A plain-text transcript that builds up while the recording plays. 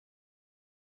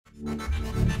Hey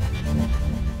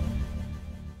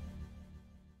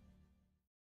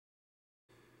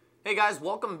guys,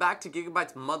 welcome back to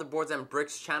GIGABYTE Motherboards and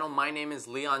BRIX channel. My name is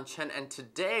Leon Chen, and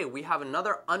today we have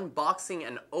another unboxing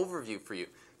and overview for you.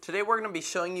 Today we're going to be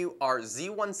showing you our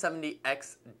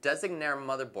Z170X-Designare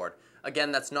motherboard.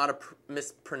 Again, that's not a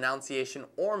mispronunciation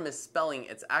or misspelling.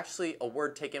 It's actually a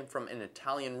word taken from an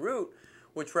Italian root,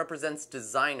 which represents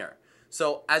designer.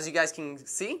 So as you guys can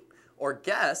see or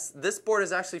guess, this board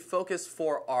is actually focused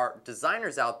for our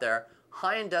designers out there,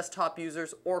 high-end desktop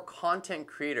users, or content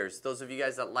creators. Those of you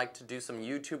guys that like to do some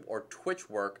YouTube or Twitch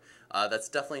work, that's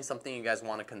definitely something you guys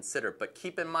want to consider. But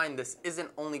keep in mind, this isn't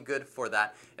only good for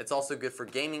that, it's also good for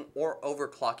gaming or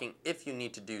overclocking if you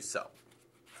need to do so.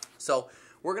 So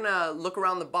we're going to look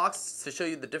around the box to show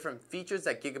you the different features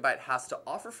that GIGABYTE has to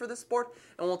offer for this board,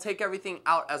 and we'll take everything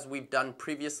out as we've done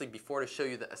previously before to show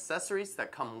you the accessories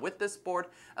that come with this board,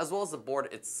 as well as the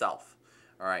board itself.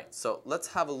 Alright, so let's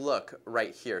have a look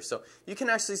right here. So you can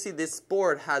actually see this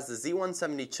board has the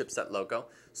Z170 chipset logo.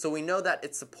 So we know that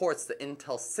it supports the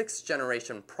Intel 6th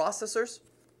generation processors.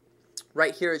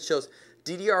 Right here it shows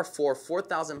DDR4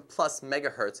 4000 plus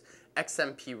megahertz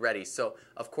XMP ready. So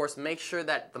of course make sure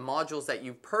that the modules that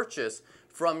you purchase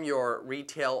from your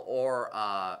retail or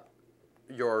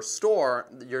your store,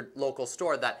 your local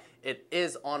store, that it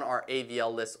is on our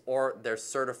AVL list or they're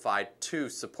certified to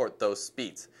support those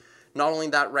speeds. Not only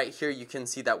that, right here you can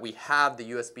see that we have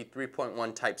the USB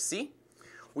 3.1 Type-C.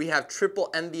 We have triple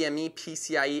NVMe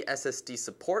PCIe SSD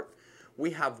support.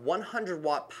 We have 100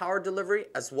 watt power delivery,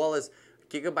 as well as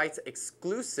GIGABYTE's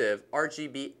exclusive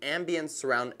RGB ambient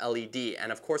surround LED,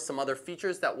 and of course some other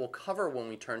features that we'll cover when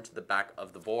we turn to the back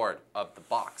of the board, of the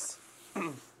box.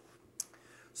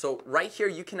 So right here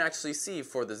you can actually see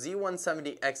for the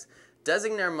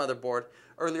Z170X-Designare motherboard,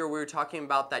 earlier we were talking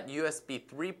about that USB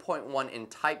 3.1 in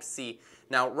Type-C.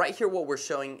 Now right here what we're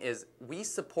showing is we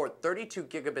support 32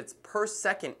 gigabits per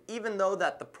second, even though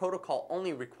that the protocol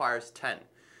only requires 10.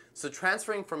 So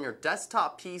transferring from your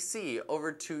desktop PC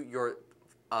over to your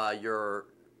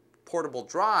portable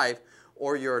drive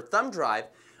or your thumb drive,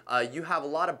 you have a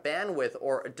lot of bandwidth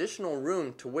or additional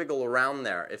room to wiggle around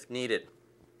there if needed.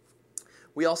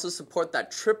 We also support that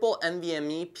triple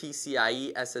NVMe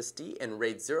PCIe SSD in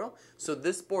RAID 0. So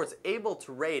this board's able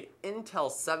to RAID Intel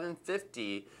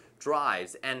 750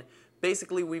 drives. And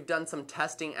basically we've done some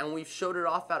testing and we've showed it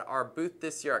off at our booth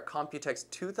this year at Computex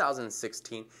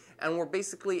 2016. And we're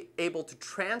basically able to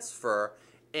transfer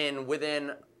in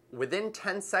within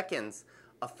 10 seconds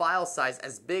a file size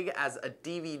as big as a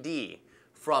DVD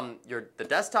from the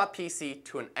desktop PC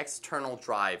to an external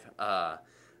drive.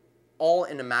 All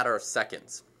in a matter of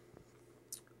seconds.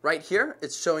 Right here,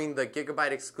 it's showing the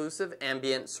GIGABYTE exclusive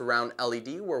ambient surround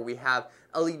LED, where we have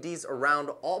LEDs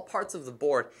around all parts of the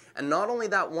board. And not only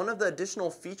that, one of the additional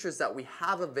features that we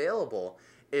have available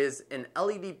is an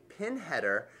LED pin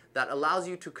header that allows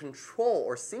you to control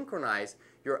or synchronize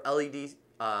your LED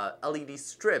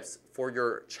strips for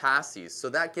your chassis. So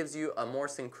that gives you a more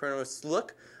synchronous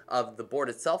look of the board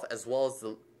itself, as well as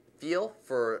the feel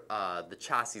for the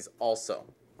chassis also.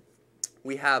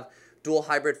 We have dual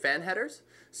hybrid fan headers.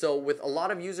 So with a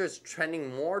lot of users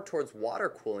trending more towards water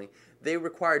cooling, they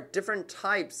require different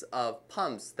types of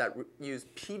pumps that use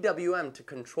PWM to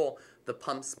control the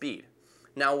pump speed.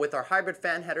 Now with our hybrid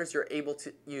fan headers, you're able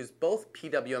to use both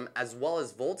PWM as well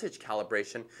as voltage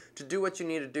calibration to do what you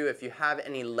need to do if you have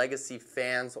any legacy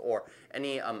fans or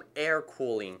any air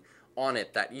cooling on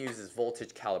it that uses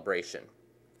voltage calibration.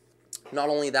 Not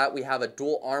only that, we have a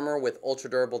dual armor with ultra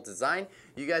durable design.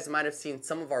 You guys might have seen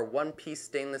some of our one-piece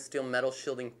stainless steel metal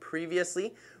shielding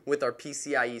previously with our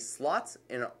PCIe slots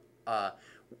in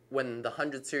when the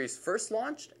 100 series first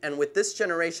launched. And with this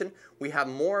generation, we have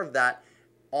more of that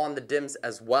on the DIMMs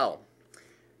as well.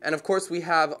 And of course, we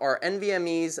have our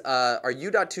NVMe's, our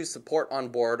U.2 support on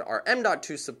board, our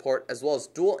M.2 support, as well as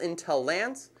dual Intel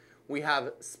LANs. We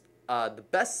have the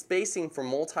best spacing for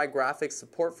multi-graphics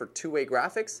support for two-way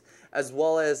graphics, as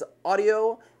well as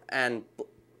audio and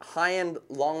high-end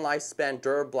long lifespan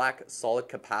DuraBlack solid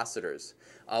capacitors.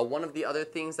 One of the other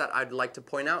things that I'd like to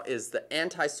point out is the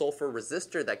anti-sulfur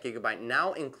resistor that GIGABYTE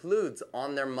now includes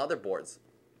on their motherboards.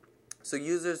 So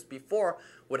users before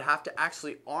would have to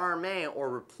actually RMA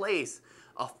or replace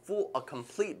a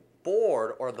complete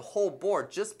board or the whole board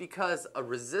just because a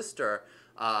resistor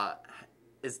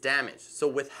is damaged. So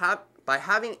by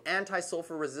having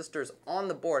anti-sulfur resistors on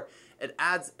the board, it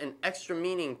adds an extra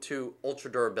meaning to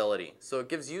ultra durability. So it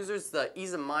gives users the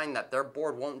ease of mind that their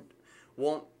board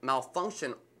won't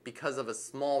malfunction because of a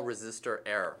small resistor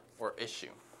error or issue.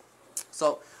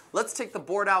 So let's take the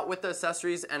board out with the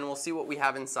accessories and we'll see what we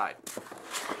have inside.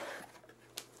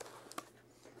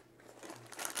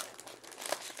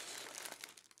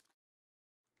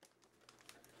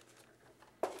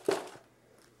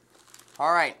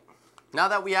 All right, now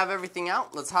that we have everything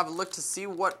out, let's have a look to see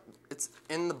what it's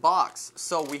in the box.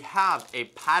 So we have a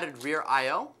padded rear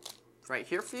I/O right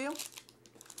here for you.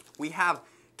 We have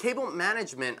cable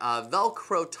management,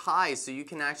 Velcro ties, so you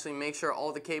can actually make sure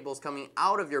all the cables coming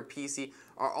out of your PC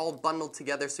are all bundled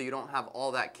together so you don't have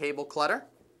all that cable clutter.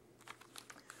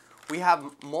 We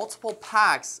have multiple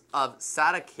packs of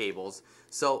SATA cables.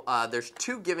 So there's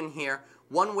two given here,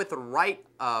 one with a right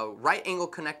angle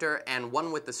connector and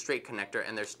one with a straight connector,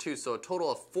 and there's two. So a total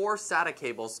of 4 SATA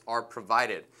cables are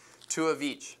provided, 2 of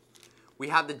each. We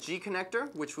have the G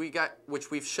connector, which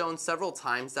we've shown several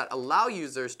times, that allow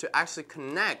users to actually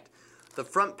connect the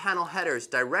front panel headers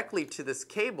directly to this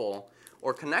cable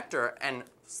or connector and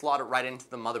slot it right into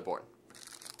the motherboard.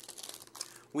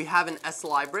 We have an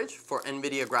SLI bridge for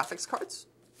NVIDIA graphics cards.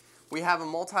 We have a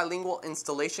multilingual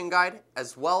installation guide,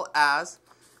 as well as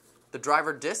the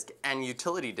driver disk and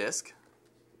utility disk,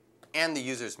 and the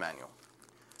user's manual.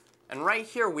 And right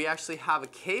here we actually have a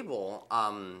cable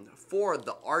for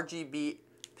the RGB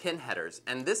pin headers.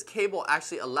 And this cable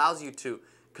actually allows you to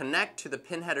connect to the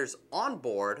pin headers on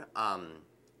board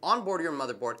your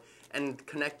motherboard and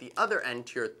connect the other end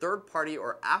to your third-party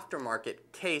or aftermarket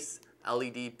case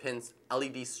LED pins,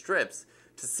 LED strips,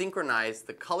 to synchronize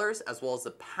the colors as well as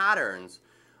the patterns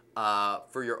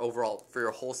for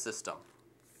your whole system.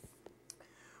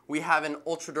 We have an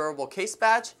ultra durable case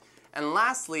badge, and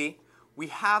lastly, we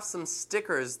have some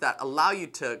stickers that allow you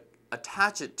to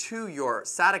attach it to your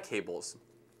SATA cables.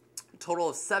 A total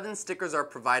of 7 stickers are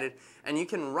provided, and you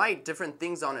can write different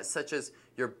things on it, such as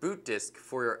your boot disk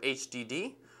for your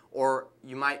HDD, or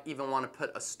you might even want to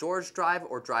put a storage drive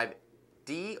or drive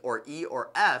D or E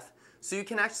or F, so you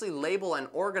can actually label and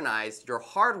organize your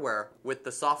hardware with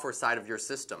the software side of your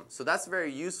system. So that's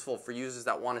very useful for users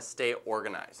that want to stay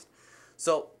organized.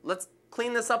 So let's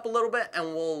clean this up a little bit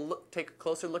and we'll take a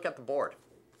closer look at the board.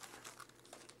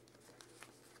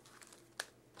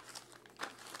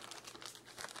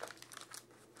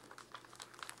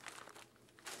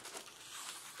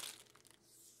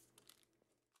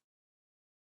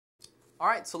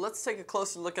 Alright, so let's take a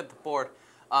closer look at the board.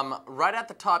 Right at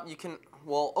the top,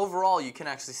 overall you can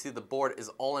actually see the board is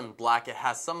all in black. It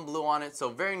has some blue on it, so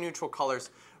very neutral colors.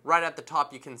 Right at the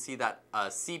top you can see that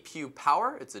CPU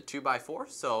power. It's a 2x4,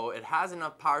 so it has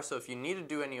enough power, so if you need to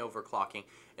do any overclocking,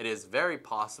 it is very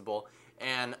possible.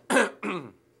 And,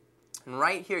 and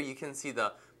right here you can see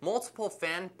the multiple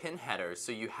fan pin headers.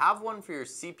 So you have one for your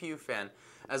CPU fan,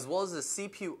 as well as a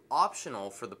CPU optional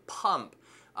for the pump.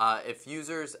 If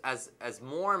users, as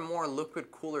more and more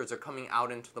liquid coolers are coming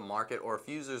out into the market, or if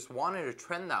users wanted to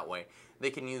trend that way, they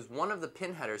can use one of the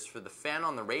pin headers for the fan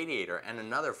on the radiator and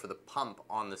another for the pump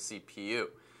on the CPU.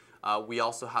 We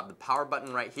also have the power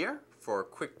button right here for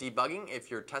quick debugging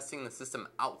if you're testing the system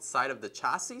outside of the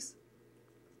chassis.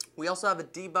 We also have a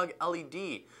debug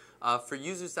LED for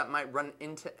users that might run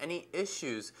into any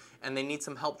issues and they need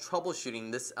some help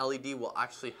troubleshooting. This LED will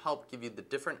actually help give you the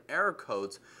different error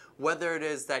codes, whether it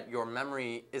is that your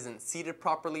memory isn't seated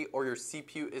properly or your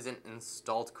CPU isn't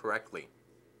installed correctly.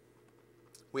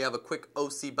 We have a quick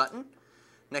OC button.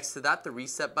 Next to that, the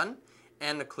reset button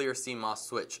and a clear CMOS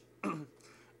switch.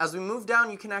 As we move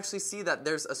down, you can actually see that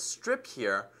there's a strip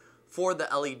here for the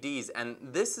LEDs, and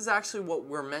this is actually what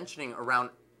we're mentioning around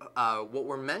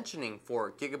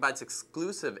for Gigabyte's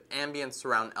exclusive ambient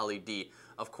surround LED.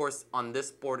 Of course, on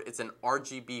this board, it's an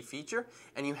RGB feature,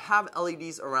 and you have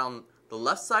LEDs around the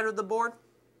left side of the board,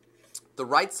 the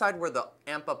right side where the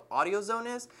amp up audio zone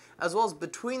is, as well as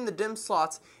between the DIMM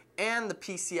slots and the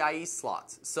PCIe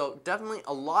slots. So definitely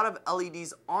a lot of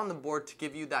LEDs on the board to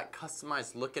give you that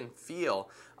customized look and feel,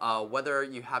 whether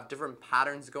you have different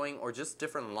patterns going or just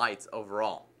different lights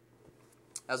overall.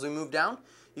 As we move down,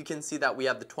 you can see that we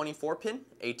have the 24-pin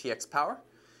ATX power,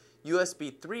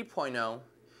 USB 3.0,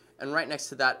 and right next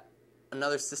to that,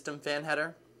 another system fan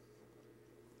header.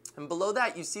 And below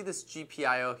that, you see this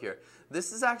GPIO here.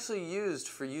 This is actually used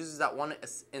for users that want to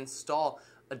install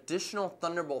additional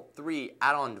Thunderbolt 3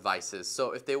 add-on devices.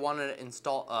 So if they wanted to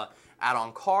install an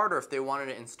add-on card, or if they wanted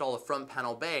to install a front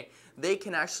panel bay, they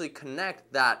can actually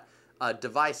connect that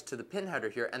device to the pin header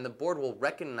here, and the board will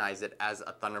recognize it as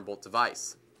a Thunderbolt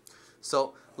device.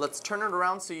 So let's turn it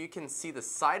around so you can see the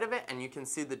side of it, and you can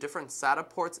see the different SATA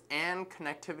ports and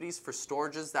connectivities for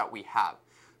storages that we have.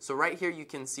 So right here you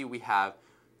can see we have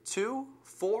 2,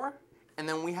 4, and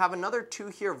then we have another 2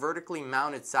 here vertically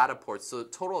mounted SATA ports, so a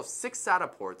total of 6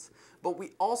 SATA ports. But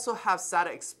we also have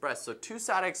SATA Express, so 2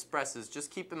 SATA Expresses. Just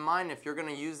keep in mind, if you're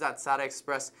going to use that SATA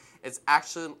Express, it's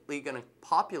actually going to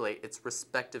populate its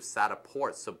respective SATA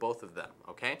ports, so both of them,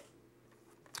 okay?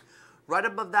 Right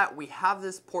above that, we have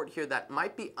this port here that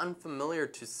might be unfamiliar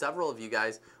to several of you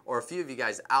guys, or a few of you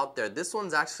guys out there. This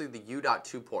one's actually the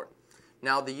U.2 port.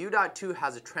 Now, the U.2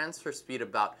 has a transfer speed of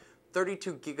about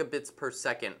 32 gigabits per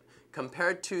second,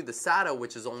 compared to the SATA,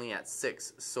 which is only at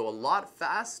 6, so a lot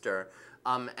faster,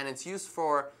 and it's used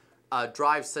for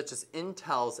drives such as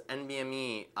Intel's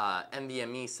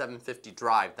NVMe 750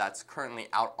 drive that's currently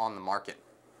out on the market.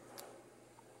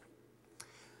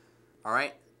 All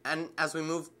right, and as we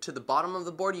move to the bottom of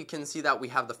the board, you can see that we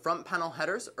have the front panel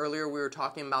headers. Earlier we were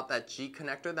talking about that G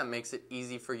connector that makes it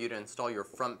easy for you to install your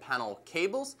front panel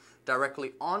cables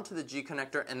directly onto the G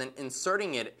connector and then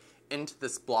inserting it into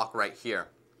this block right here.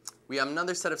 We have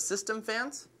another set of system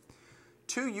fans,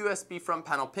 2 USB front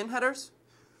panel pin headers,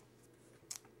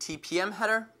 TPM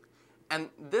header, and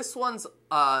this one's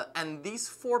and these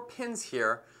 4 pins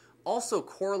here also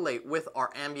correlate with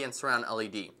our ambient surround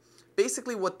LED.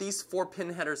 Basically, what these 4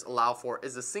 pin headers allow for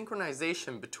is a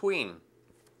synchronization between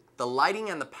the lighting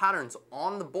and the patterns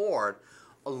on the board,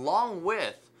 along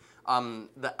with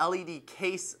the LED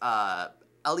case,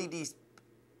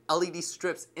 LED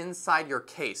strips inside your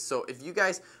case. So if you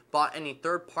guys bought any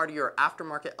third-party or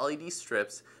aftermarket LED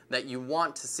strips that you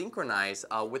want to synchronize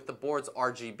with the board's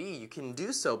RGB, you can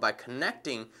do so by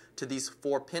connecting to these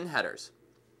 4 pin headers.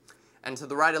 And to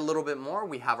the right a little bit more,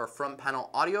 we have our front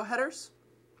panel audio headers.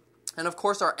 And of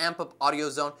course our amp up audio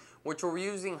zone, which we're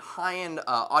using high-end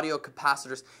audio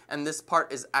capacitors, and this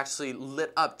part is actually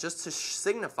lit up just to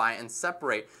signify and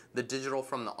separate the digital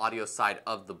from the audio side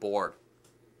of the board.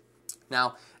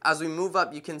 Now, as we move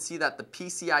up, you can see that the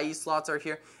PCIe slots are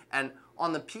here, and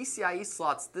on the PCIe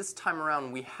slots this time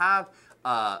around we have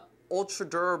ultra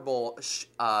durable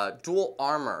dual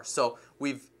armor. So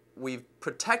we've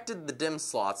protected the DIMM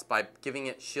slots by giving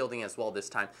it shielding as well this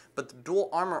time, but the dual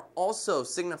armor also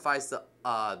signifies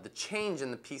the change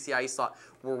in the PCIe slot,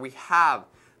 where we have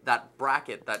that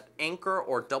bracket, that anchor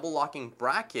or double locking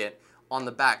bracket on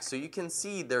the back. So you can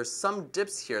see there's some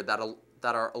dips here that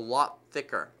are a lot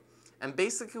thicker. And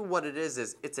basically what it is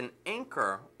it's an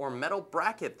anchor or metal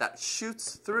bracket that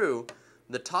shoots through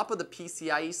the top of the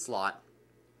PCIe slot,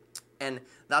 and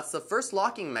that's the first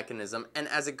locking mechanism, and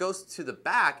as it goes to the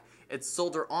back, it's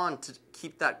soldered on to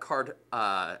keep that card,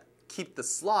 keep the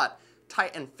slot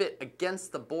tight and fit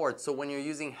against the board. So when you're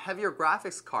using heavier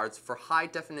graphics cards for high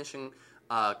definition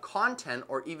content,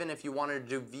 or even if you wanted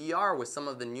to do VR with some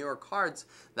of the newer cards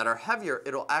that are heavier,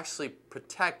 it'll actually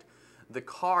protect the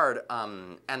card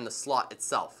and the slot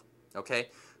itself. Okay,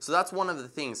 so that's one of the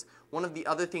things. One of the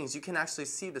other things, you can actually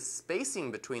see the spacing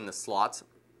between the slots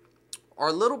are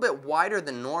a little bit wider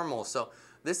than normal. So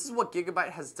this is what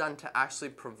Gigabyte has done to actually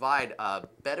provide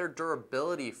better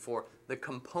durability for the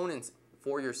components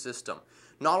for your system.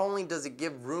 Not only does it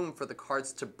give room for the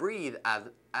cards to breathe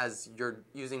as you're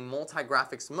using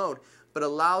multi-graphics mode, but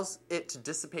allows it to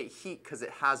dissipate heat because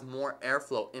it has more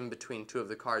airflow in between 2 of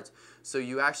the cards. So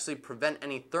you actually prevent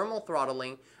any thermal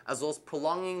throttling, as well as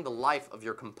prolonging the life of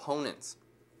your components.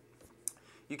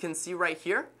 You can see right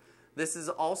here, this is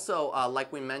also,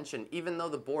 like we mentioned, even though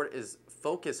the board is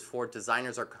focused for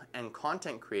designers and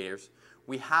content creators,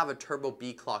 we have a turbo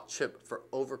B clock chip for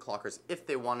overclockers if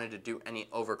they wanted to do any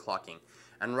overclocking.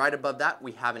 And right above that,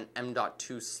 we have an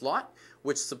M.2 slot,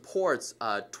 which supports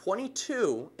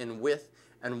 22 in width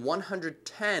and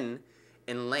 110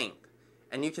 in length.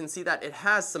 And you can see that it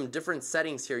has some different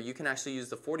settings here. You can actually use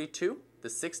the 42, the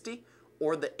 60,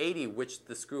 or the 80, which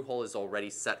the screw hole is already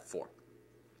set for.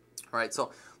 All right,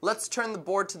 so let's turn the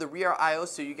board to the rear I/O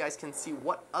so you guys can see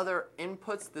what other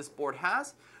inputs this board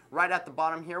has. Right at the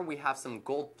bottom here, we have some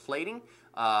gold plating,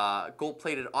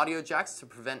 gold-plated audio jacks to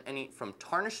prevent any from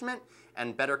tarnishment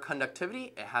and better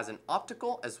conductivity. It has an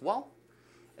optical as well.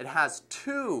 It has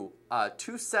two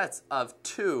sets of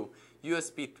 2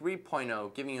 USB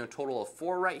 3.0, giving you a total of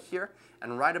 4 right here.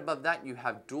 And right above that, you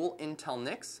have dual Intel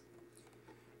NICs,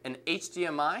 an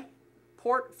HDMI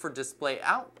port for display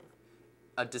out,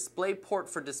 a display port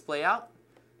for display out,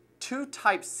 2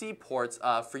 Type-C ports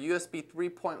for USB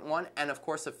 3.1, and of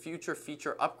course a future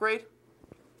feature upgrade,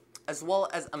 as well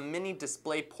as a mini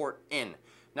display port in.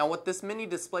 Now what this mini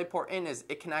display port in is,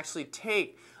 it can actually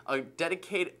take a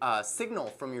dedicated signal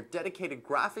from your dedicated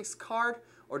graphics card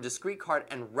or discrete card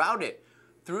and route it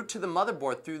through to the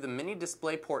motherboard through the mini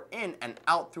display port in and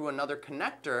out through another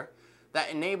connector that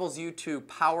enables you to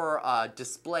power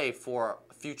display for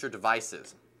future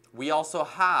devices. We also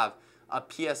have a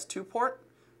PS2 port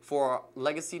for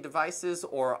legacy devices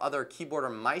or other keyboard or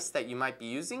mice that you might be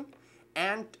using,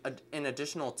 and an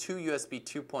additional 2 USB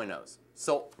 2.0s.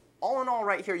 So all in all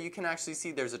right here, you can actually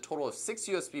see there's a total of 6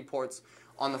 USB ports.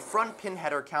 On the front pin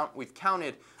header count, we've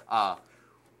counted 1,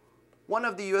 one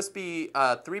of the USB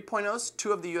 3.0s,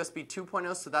 two of the USB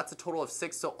 2.0s, so that's a total of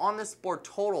 6. So on this board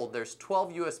total, there's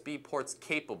 12 USB ports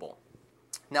capable.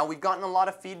 Now, we've gotten a lot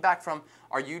of feedback from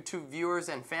our YouTube viewers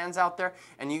and fans out there,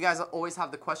 and you guys always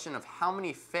have the question of how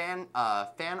many fan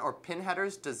or pin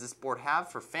headers does this board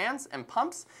have for fans and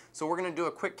pumps. So we're going to do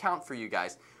a quick count for you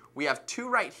guys. We have 2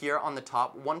 right here on the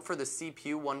top, one for the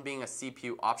CPU, one being a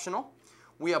CPU optional.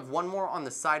 We have one more on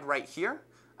the side right here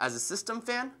as a system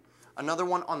fan, another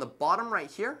one on the bottom right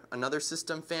here, another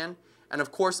system fan, and of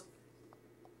course,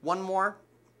 one more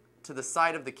to the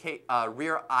side of the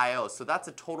rear I/O. So that's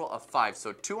a total of 5.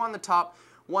 So 2 on the top,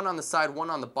 1 on the side, 1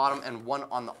 on the bottom, and 1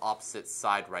 on the opposite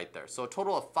side right there. So a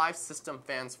total of 5 system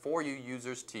fans for you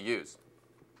users to use.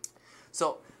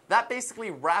 So that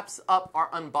basically wraps up our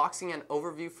unboxing and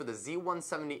overview for the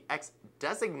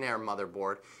Z170X-Designare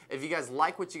motherboard. If you guys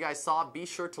like what you guys saw, be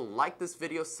sure to like this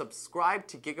video, subscribe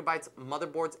to GIGABYTE's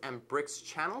Motherboards and BRIX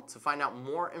channel to find out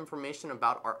more information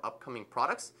about our upcoming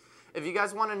products. If you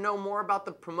guys want to know more about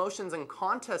the promotions and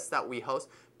contests that we host,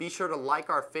 be sure to like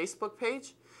our Facebook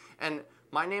page. And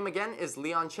my name again is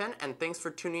Leon Chen, and thanks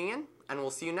for tuning in, and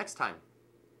we'll see you next time.